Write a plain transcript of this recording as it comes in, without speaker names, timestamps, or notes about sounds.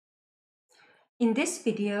In this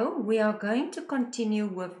video, we are going to continue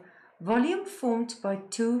with volume formed by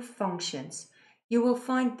two functions. You will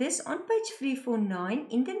find this on page 349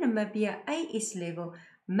 in the Namibian AS-Level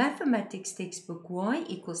Mathematics textbook, y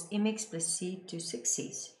equals mx plus c to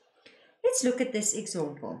success. Let's look at this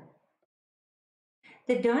example.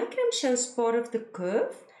 The diagram shows part of the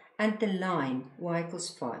curve and the line y equals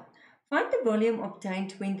 5. Find the volume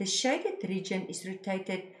obtained when the shaded region is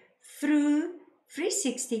rotated through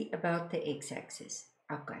 360 about the x-axis.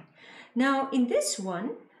 Okay. Now in this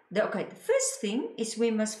one, the first thing is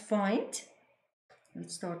we must find,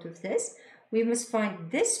 let's start with this, we must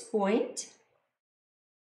find this point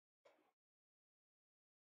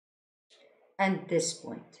and this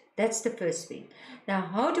point. That's the first thing. Now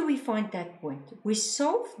how do we find that point? We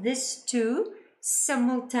solve this two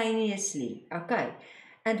simultaneously, okay,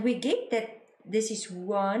 and we get that this is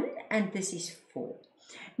 1 and this is 4.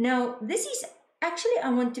 Now this is actually, I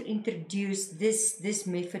want to introduce this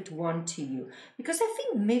method 1 to you because I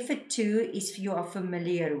think method 2 is you are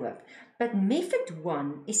familiar with. But method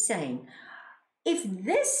 1 is saying, if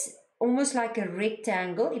this, almost like a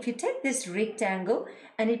rectangle, if you take this rectangle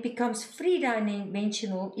and it becomes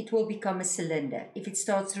three-dimensional, it will become a cylinder if it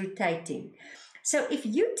starts rotating. So if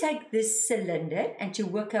you take this cylinder and you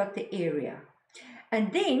work out the area,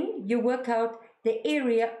 and then you work out the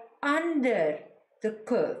area under the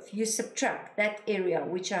curve, you subtract that area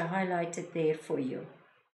which I highlighted there for you.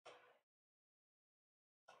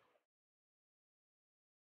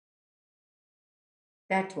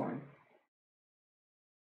 That one.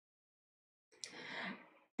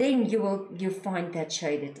 Then you find that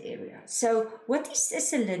shaded area. So what is a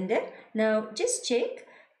cylinder? Now just check.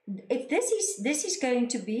 If this is going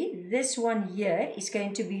to be, this one here is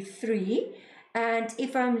going to be 3. And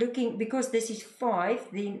if I'm looking, because this is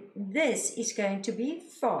 5, then this is going to be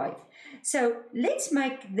 5. So let's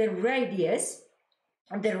make the radius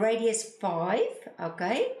 5,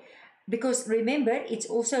 okay? Because remember, it's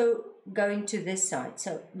also going to this side.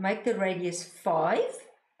 So make the radius 5,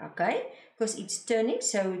 okay? Because it's turning,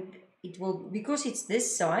 so it will, because it's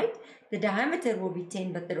this side, the diameter will be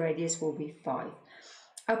 10, but the radius will be 5.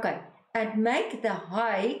 Okay, and make the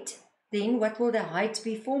height. Then what will the height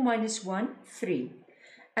be? 4 minus 1, 3.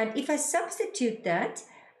 And if I substitute that,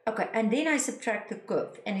 okay, and then I subtract the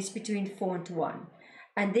curve, and it's between 4 and 1.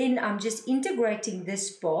 And then I'm just integrating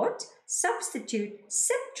this part, substitute,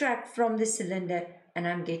 subtract from the cylinder, and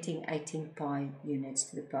I'm getting 18 pi units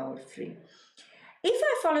to the power 3. If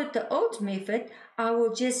I followed the old method, I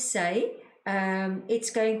will just say it's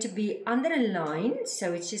going to be under a line,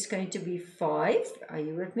 so it's just going to be 5. Are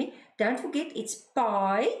you with me? Don't forget, it's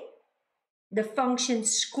pi, the function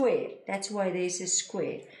square. That's why there's a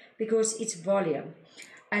square, because it's volume.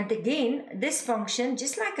 And again, this function,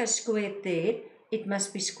 just like I squared there, it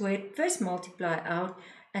must be squared. First multiply out,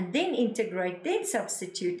 and then integrate, then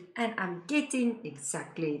substitute, and I'm getting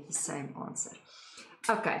exactly the same answer.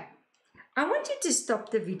 Okay, I want you to stop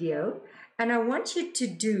the video, and I want you to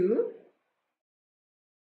do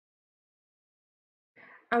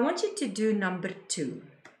number 2.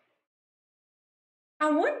 I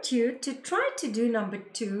want you to try to do number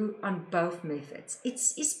 2 on both methods.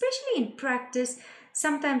 It's especially in practice,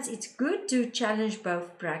 sometimes it's good to challenge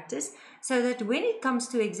both practice so that when it comes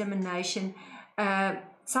to examination,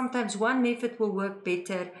 sometimes one method will work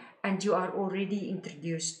better and you are already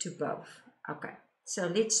introduced to both. Okay, so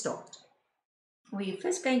let's start. We're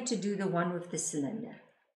first going to do the one with the cylinder.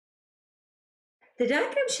 The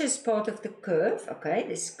diagram shows part of the curve. Okay,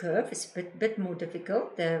 this curve is a bit more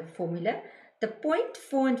difficult, the formula. The point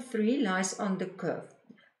 4 and 3 lies on the curve.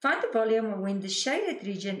 Find the volume when the shaded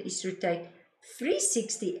region is rotated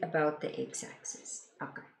 360 about the x-axis.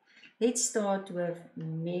 Okay, let's start with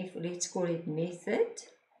let's call it method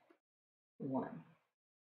 1.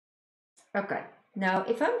 Okay, now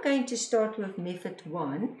if I'm going to start with method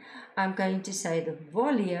 1, I'm going to say the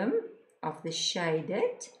volume of the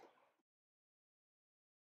shaded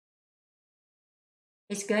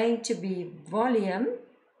is going to be volume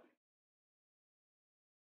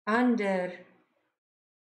under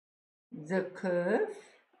the curve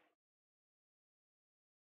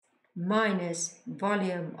minus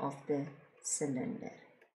volume of the cylinder.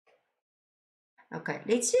 Okay,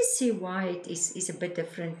 let's just see why it is a bit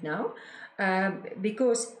different now.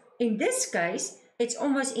 Because in this case, it's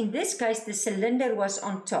almost, in this case, the cylinder was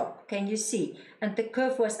on top. Can you see? And the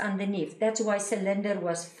curve was underneath. That's why cylinder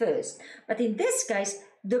was first. But in this case,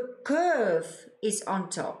 the curve is on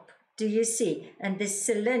top. Do you see? And the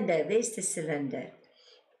cylinder, there's the cylinder.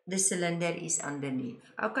 The cylinder is underneath.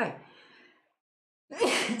 Okay.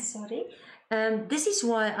 Sorry. This is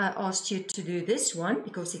why I asked you to do this one,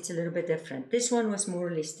 because it's a little bit different. This one was more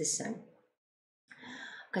or less the same.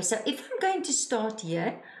 Okay, so if I'm going to start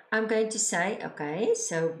here, I'm going to say, okay,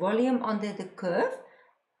 so volume under the curve,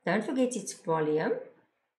 don't forget it's volume,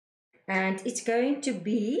 and it's going to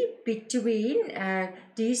be between,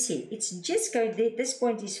 do you see, it's just going, this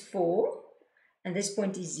point is 4, and this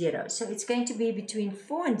point is 0, so it's going to be between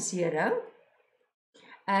 4 and 0.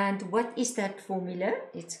 And what is that formula?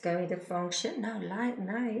 It's going to function, now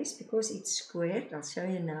nice, because it's squared, I'll show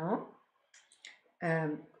you now,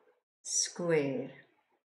 square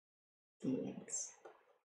dx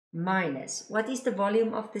minus, what is the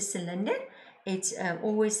volume of the cylinder? It's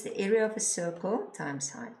always the area of a circle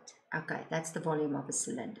times height. Okay, that's the volume of a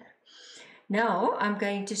cylinder. Now I'm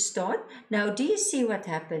going to start. Now do you see what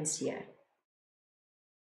happens here?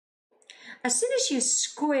 As soon as you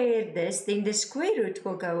square this, then the square root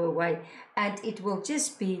will go away, and it will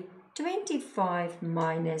just be 25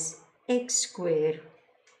 minus x squared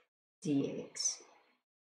dx.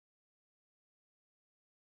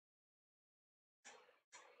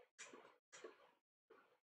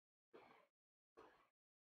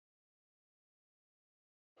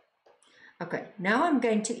 Okay, now I'm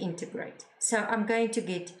going to integrate. So I'm going to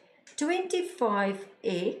get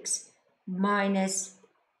 25x minus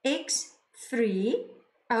x3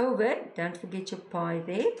 over, don't forget your pi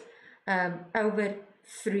there, over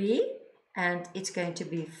 3, and it's going to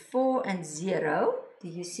be 4 and 0. Do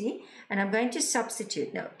you see? And I'm going to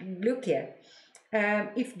substitute. Now, look here.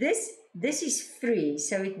 If this is 3,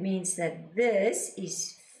 so it means that this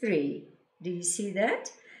is 3. Do you see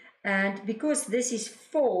that? And because this is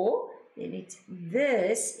 4, then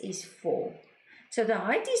this is 4. So the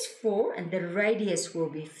height is 4 and the radius will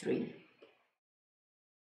be 3.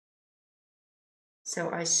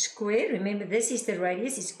 So I square, remember this is the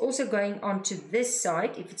radius, it's also going on to this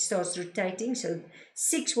side if it starts rotating. So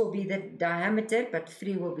 6 will be the diameter, but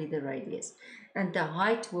 3 will be the radius. And the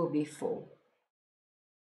height will be 4.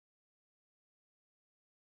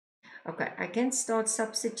 Okay, I can start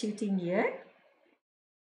substituting here.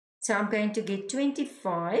 So I'm going to get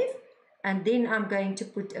 25, and then I'm going to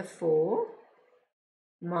put a 4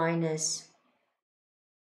 minus,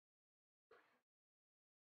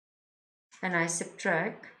 and I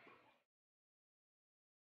subtract,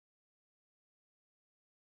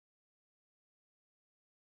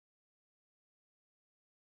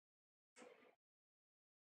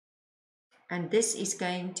 and this is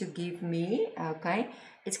going to give me, okay,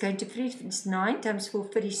 it's going to be 9 times 4,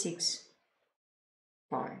 36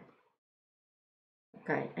 pi.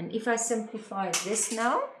 Okay, and if I simplify this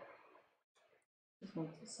now, just want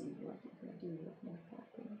to see what if I do with my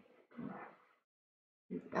calculator.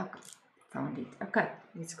 Okay, found it. Okay,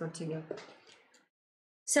 let's continue.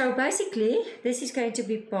 So basically, this is going to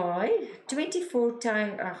be pi. 25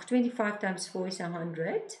 times 4 is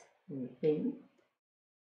 100. Then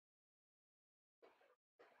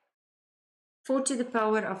 4 to the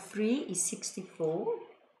power of 3 is 64.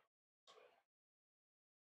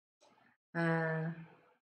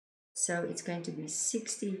 So it's going to be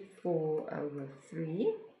 64 over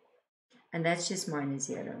 3. And that's just minus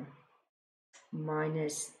 0.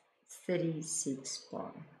 Minus 36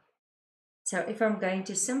 pi. So if I'm going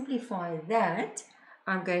to simplify that,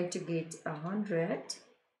 I'm going to get 100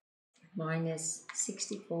 minus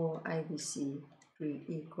 64 ABC 3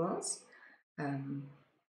 equals, okay,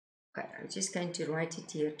 I'm just going to write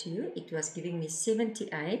it here to you. It was giving me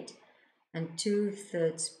 78 and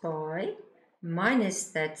 2/3 pi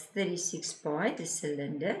minus that 36 pi, the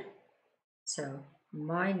cylinder. So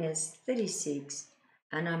minus 36,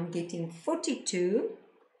 and I'm getting 42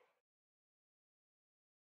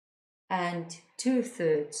 and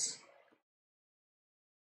 2/3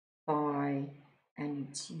 pi, and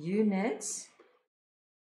it's units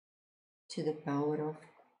to the power of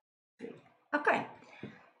 3. Okay,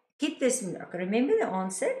 keep this. Okay, remember the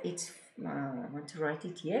answer. It's I want to write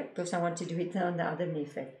it here because I want to do it on the other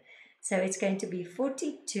method. So it's going to be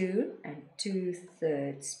 42 and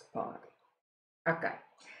 2/3 pi. Okay,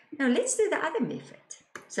 now let's do the other method.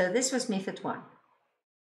 So this was method 1.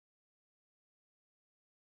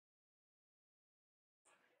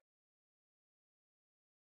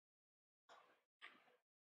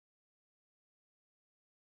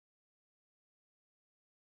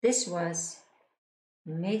 This was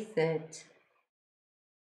method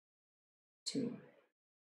 2.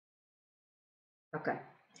 Okay.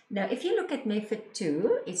 Now, if you look at method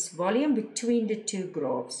 2, it's volume between the two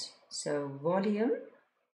graphs. So volume,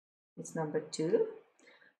 it's number 2.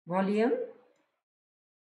 Volume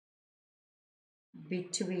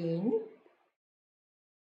between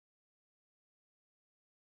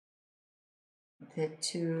the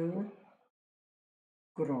two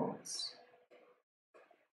graphs.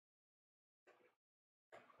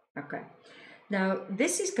 Okay, now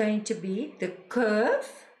this is going to be the curve.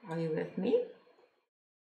 Are you with me?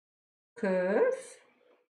 Curve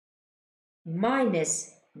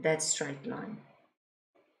minus that straight line.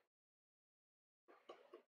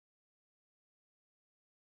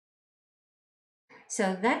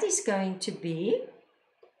 So that is going to be,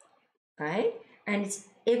 okay, and it's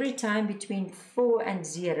every time between 4 and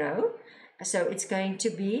 0. So it's going to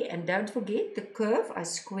be, and don't forget the curve, I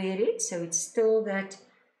square it, so it's still that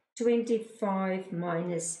 25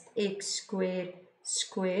 minus x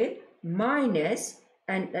squared minus,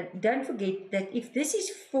 and don't forget that if this is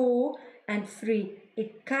 4 and 3,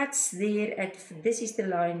 it cuts there at, this is the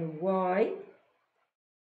line y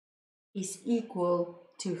is equal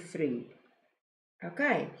to 3.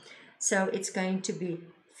 Okay, so it's going to be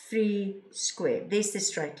 3 squared. There's the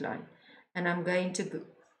straight line. And I'm going to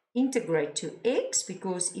integrate to x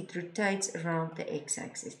because it rotates around the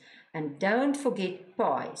x-axis. And don't forget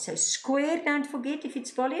pi. So square, don't forget if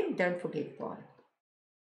it's volume, don't forget pi.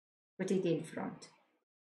 Put it in front.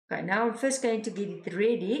 Okay, now I'm first going to get it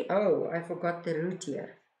ready. Oh, I forgot the root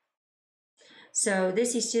here. So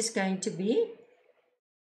this is just going to be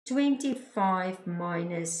 25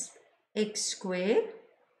 minus x squared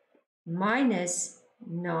minus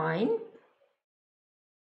 9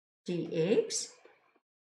 dx,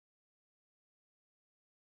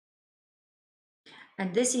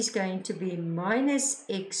 and this is going to be minus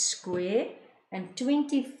x squared, and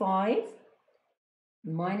 25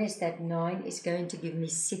 minus that 9 is going to give me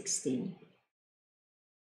 16.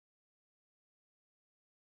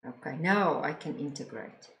 Okay, now I can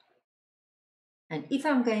integrate. And if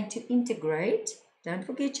I'm going to integrate, don't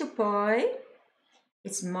forget your pi.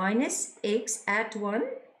 It's minus x, add 1,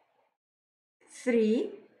 3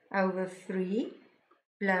 over 3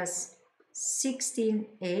 plus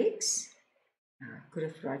 16x. I could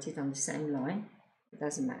have write it on the same line. It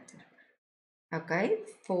doesn't matter. Okay,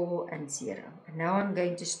 4 and 0. And now I'm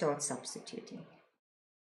going to start substituting.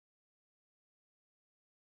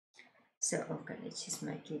 So, okay, let's just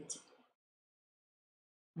make it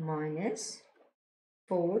minus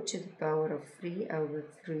 4 to the power of 3 over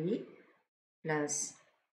 3 plus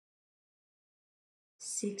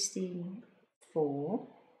 16, 4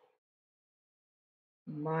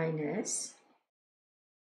 minus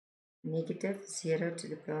negative 0 to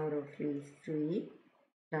the power of 3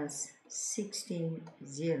 plus 16,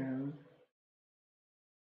 0.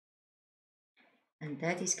 And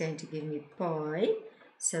that is going to give me pi.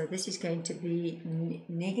 So this is going to be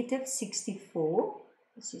negative 64.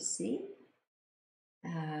 Let's just see.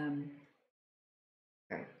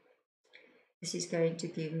 Okay. This is going to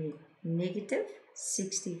give me negative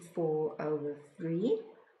 64 over 3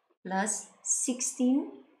 plus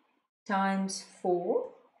 16 times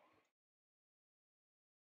 4.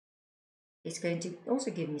 It's going to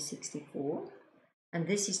also give me 64. And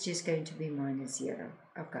this is just going to be minus 0.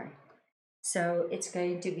 Okay. So it's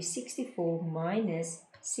going to be 64 minus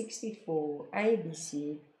 64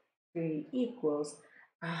 ABC 3 equals,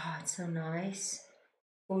 it's so nice,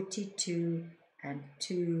 42 and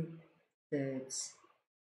 2/3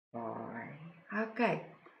 pi. Okay,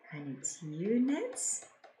 and it's units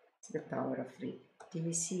to the power of 3. Do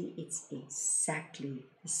you see? It's exactly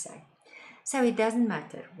the same. So it doesn't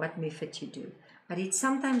matter what method you do, but it's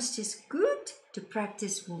sometimes just good to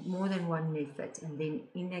practice more than one method, and then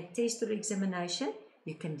in a test or examination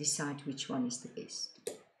you can decide which one is the best.